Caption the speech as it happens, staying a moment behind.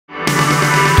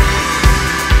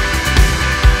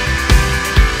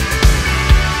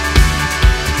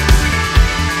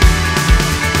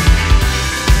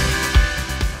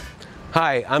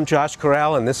Hi, I'm Josh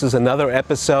Koral, and this is another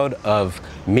episode of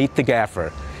Meet the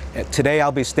Gaffer. Today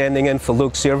I'll be standing in for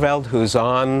Luke Seerveld, who's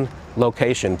on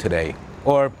location today,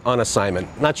 or on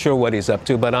assignment. Not sure what he's up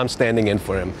to, but I'm standing in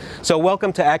for him. So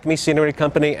welcome to ACME Scenery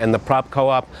Company and the Prop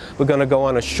Co-op. We're going to go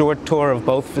on a short tour of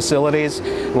both facilities,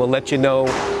 and we'll let you know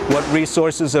what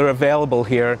resources are available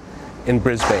here in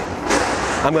Brisbane.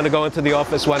 I'm going to go into the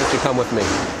office. Why don't you come with me?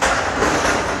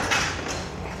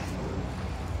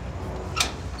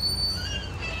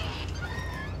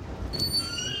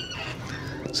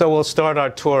 So we'll start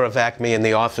our tour of ACME in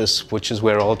the office, which is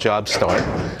where all jobs start.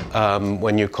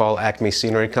 When you call ACME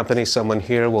Scenery Company, someone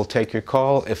here will take your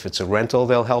call. If it's a rental,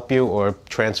 they'll help you or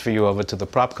transfer you over to the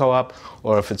Prop Co-op.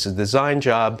 Or if it's a design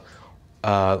job,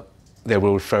 they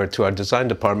will refer it to our design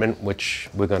department, which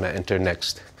we're going to enter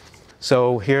next.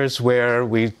 So here's where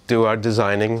we do our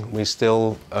designing. We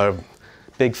still are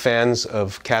big fans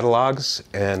of catalogs,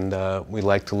 and we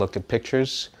like to look at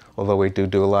pictures, although we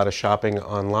do a lot of shopping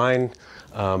online.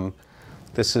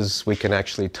 We can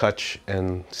actually touch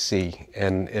and see.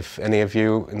 And if any of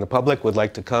you in the public would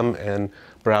like to come and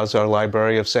browse our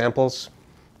library of samples,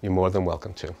 you're more than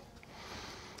welcome to.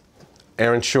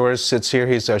 Aaron Shores sits here.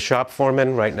 He's our shop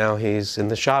foreman. Right now he's in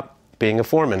the shop being a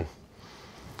foreman.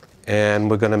 And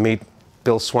we're going to meet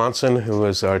Bill Swanson, who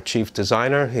is our chief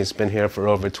designer. He's been here for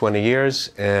over 20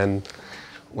 years. And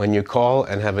when you call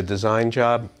and have a design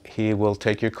job, he will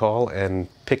take your call and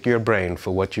pick your brain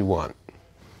for what you want.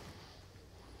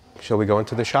 Shall we go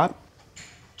into the shop?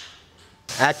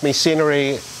 ACME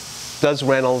Scenery does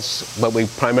rentals, but we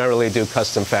primarily do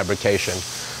custom fabrication.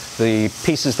 The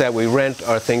pieces that we rent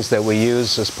are things that we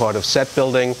use as part of set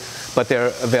building, but they're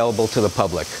available to the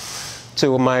public.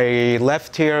 To my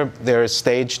left here, there are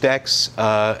stage decks,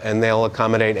 and they'll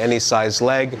accommodate any size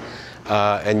leg,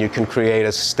 and you can create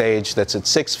a stage that's at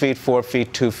 6 feet, 4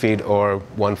 feet, 2 feet, or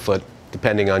 1 foot,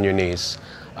 depending on your needs.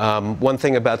 One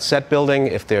thing about set building,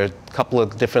 if there are a couple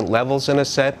of different levels in a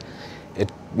set,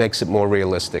 it makes it more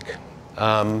realistic.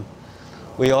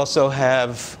 We also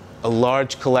have a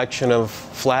large collection of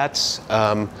flats.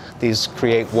 These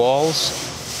create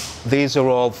walls. These are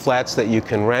all flats that you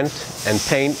can rent and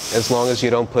paint. As long as you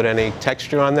don't put any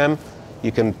texture on them,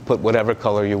 you can put whatever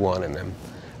color you want in them.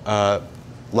 A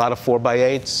lot of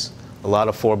 4x8s, a lot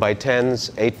of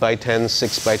 4x10s, 8x10s,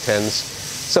 6x10s.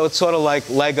 So it's sort of like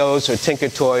Legos or Tinker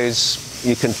Toys.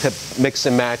 You can mix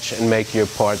and match and make your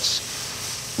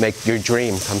parts, make your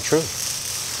dream come true.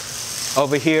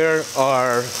 Over here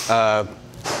are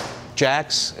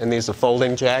jacks, and these are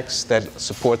folding jacks that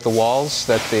support the walls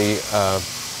that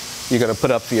you're going to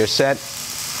put up for your set.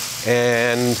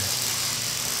 And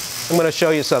I'm going to show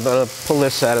you something. I'm going to pull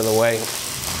this out of the way.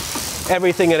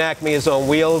 Everything in ACME is on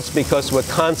wheels because we're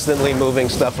constantly moving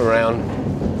stuff around.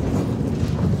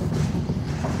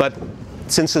 But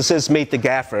since this is Meet the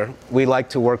Gaffer, we like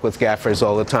to work with gaffers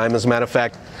all the time. As a matter of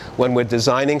fact, when we're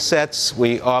designing sets,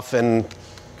 we often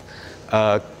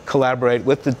collaborate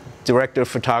with the director of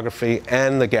photography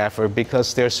and the gaffer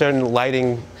because there are certain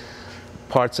lighting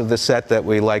parts of the set that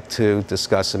we like to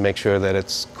discuss and make sure that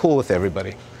it's cool with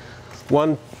everybody.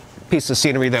 One piece of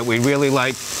scenery that we really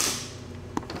like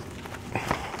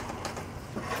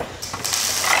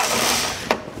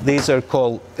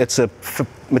it's a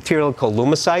material called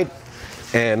lumicite,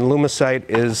 and lumicite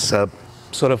is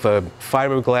sort of a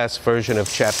fiberglass version of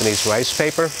Japanese rice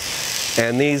paper.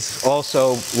 And these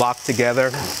also lock together.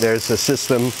 There's a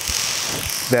system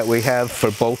that we have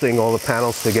for bolting all the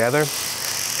panels together.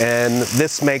 And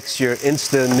this makes your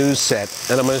Insta news set.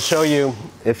 And I'm going to show you,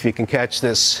 if you can catch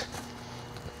this,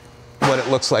 what it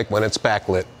looks like when it's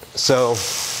backlit. So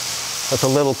with a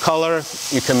little color,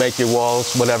 you can make your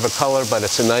walls whatever color, but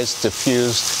it's a nice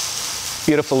diffused,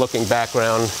 beautiful looking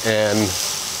background, and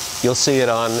you'll see it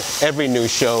on every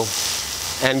news show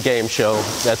and game show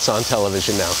that's on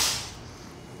television now.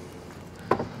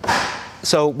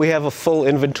 So we have a full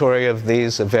inventory of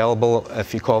these available.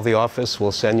 If you call the office,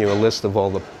 we'll send you a list of all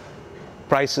the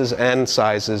prices and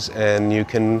sizes, and you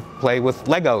can play with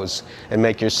Legos and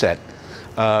make your set.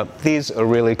 These are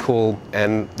really cool,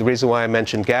 and the reason why I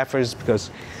mentioned gaffers is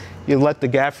because you let the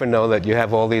gaffer know that you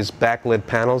have all these backlit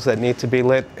panels that need to be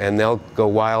lit, and they'll go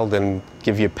wild and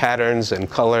give you patterns and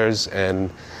colors.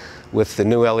 And with the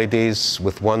new LEDs,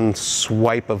 with one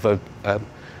swipe of a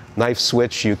knife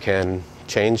switch, you can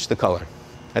change the color.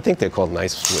 I think they're called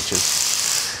knife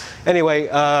switches. Anyway,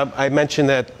 I mentioned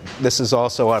that this is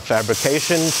also our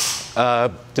fabrication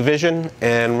division,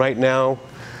 and right now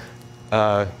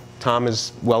Tom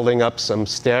is welding up some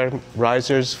stair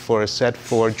risers for a set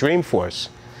for Dreamforce.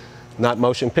 Not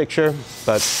motion picture,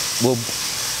 but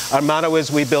Our motto is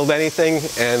we build anything,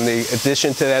 and the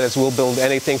addition to that is we'll build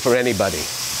anything for anybody.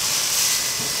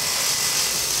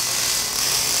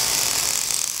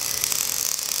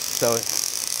 So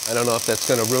I don't know if that's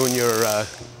going to ruin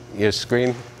your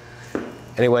screen.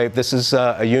 Anyway, this is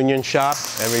a union shop.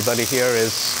 Everybody here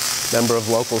is a member of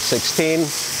Local 16,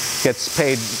 gets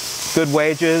paid good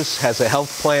wages, has a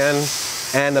health plan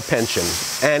and a pension,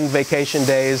 and vacation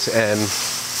days, and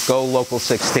go Local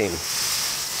 16.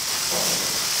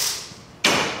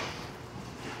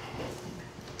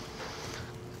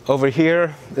 Over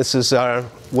here, this is our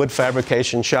wood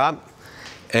fabrication shop,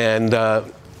 and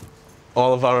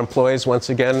all of our employees, once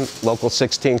again, Local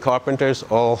 16 carpenters,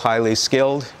 all highly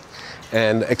skilled.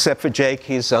 And except for Jake,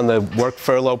 he's on the work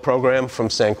furlough program from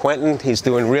San Quentin. He's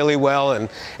doing really well, and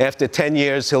after 10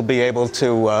 years, he'll be able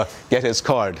to get his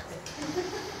card.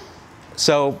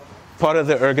 So part of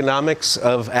the ergonomics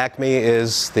of ACME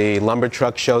is the lumber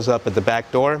truck shows up at the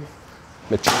back door.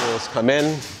 Materials come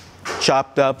in,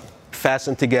 chopped up,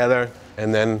 fastened together,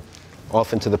 and then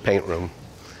off into the paint room.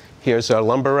 Here's our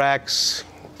lumber racks,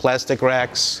 plastic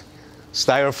racks,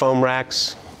 styrofoam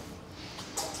racks.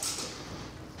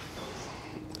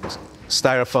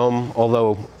 Styrofoam,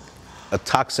 although a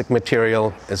toxic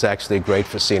material, is actually great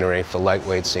for scenery, for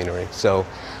lightweight scenery. So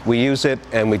we use it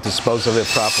and we dispose of it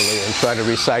properly and try to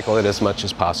recycle it as much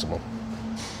as possible.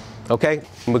 Okay,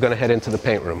 we're going to head into the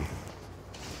paint room.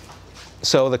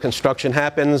 So the construction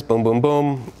happens, boom, boom,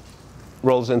 boom,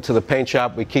 rolls into the paint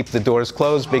shop. We keep the doors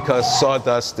closed because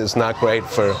sawdust is not great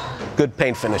for good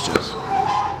paint finishes.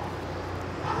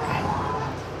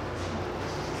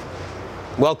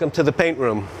 Welcome to the paint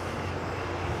room.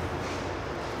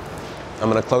 I'm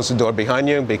going to close the door behind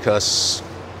you because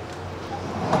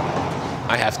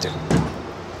I have to.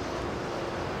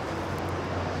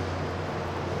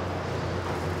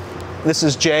 This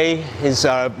is Jay. He's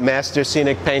our master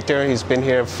scenic painter. He's been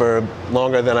here for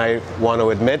longer than I want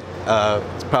to admit.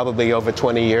 It's probably over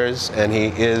 20 years, and he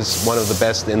is one of the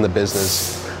best in the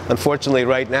business. Unfortunately,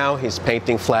 right now, he's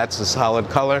painting flats a solid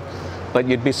color, but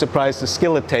you'd be surprised the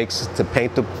skill it takes to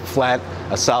paint the flat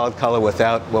a solid color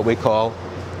without what we call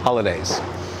holidays.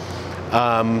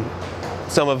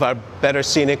 Some of our better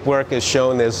scenic work is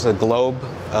shown. There's a globe.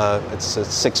 It's a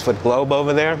 6-foot globe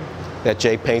over there that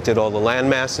Jay painted all the land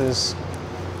masses.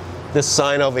 This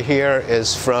sign over here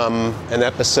is from an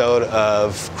episode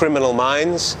of Criminal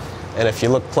Minds, and if you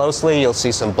look closely, you'll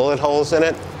see some bullet holes in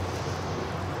it.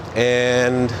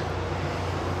 And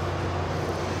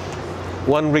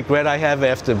one regret I have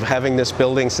after having this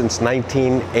building since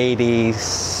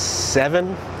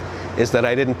 1987 is that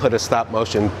I didn't put a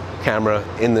stop-motion camera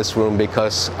in this room,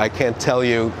 because I can't tell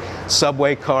you,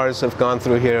 subway cars have gone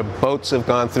through here, boats have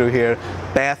gone through here,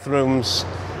 bathrooms,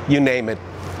 you name it,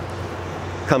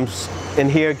 comes in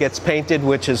here, gets painted,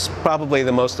 which is probably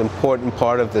the most important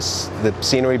part of the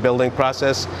scenery building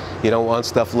process. You don't want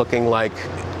stuff looking like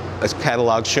a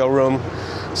catalog showroom.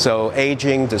 So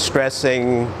aging,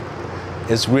 distressing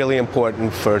is really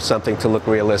important for something to look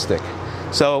realistic.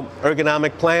 So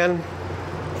ergonomic plan,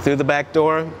 through the back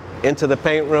door, into the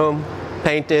paint room,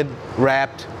 painted,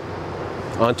 wrapped,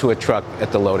 onto a truck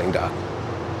at the loading dock.